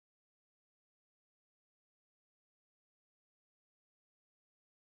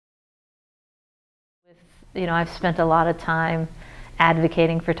You know, I've spent a lot of time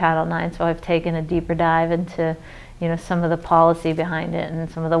advocating for Title IX, so I've taken a deeper dive into, you know, some of the policy behind it and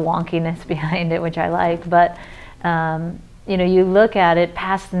some of the wonkiness behind it, which I like. But, you know, you look at it,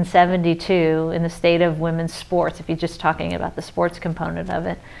 passed in '72 in the state of women's sports, if you're just talking about the sports component of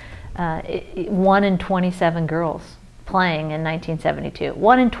it, 1 in 27 girls playing in 1972,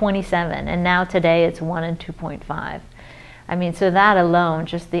 1 in 27, and now today it's 1 in 2.5. I mean, so that alone,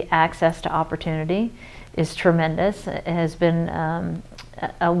 just the access to opportunity is tremendous. It has been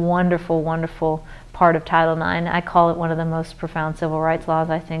a wonderful, wonderful part of Title IX. I call it one of the most profound civil rights laws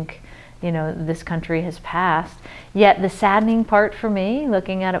I think, you know, this country has passed. Yet the saddening part for me,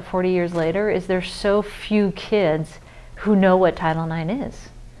 looking at it 40 years later, is there's so few kids who know what Title IX is.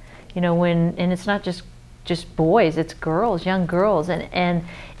 You know, and it's not just boys, it's girls, young girls, and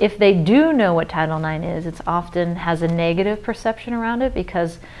if they do know what Title IX is, it's often has a negative perception around it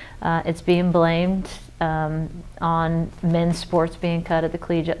because it's being blamed on men's sports being cut at the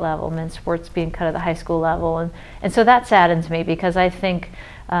collegiate level, men's sports being cut at the high school level, and so that saddens me because I think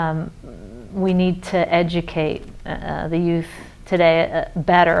we need to educate the youth today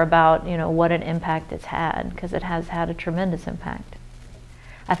better about, you know, what an impact it's had, because it has had a tremendous impact.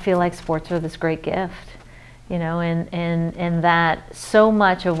 I feel like sports are this great gift. You know, and that so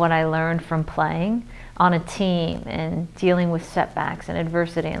much of what I learned from playing on a team and dealing with setbacks and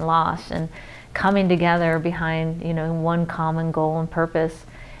adversity and loss and coming together behind, you know, one common goal and purpose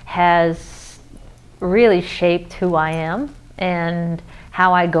has really shaped who I am and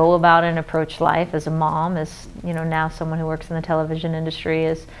how I go about and approach life as a mom, as, you know, now someone who works in the television industry,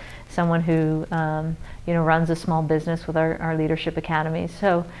 as someone who, you know, runs a small business with our leadership academy.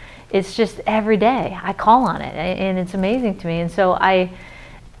 So it's just every day I call on it, and it's amazing to me. And so I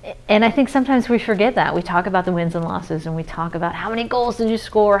think sometimes we forget that. We talk about the wins and losses, and we talk about how many goals did you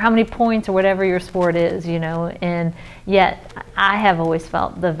score, how many points, or whatever your sport is, you know. And yet I have always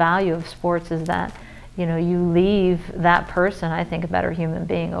felt the value of sports is that, you know, you leave that person, I think, a better human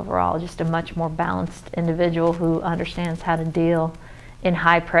being overall, just a much more balanced individual who understands how to deal in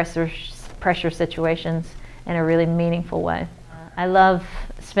high pressure situations in a really meaningful way. I love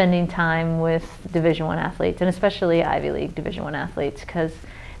spending time with Division I athletes, and especially Ivy League Division I athletes, because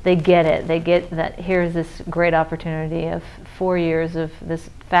they get it. They get that here's this great opportunity of 4 years of this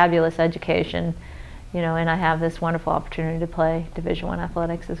fabulous education, you know, and I have this wonderful opportunity to play Division I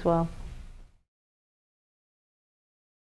athletics as well.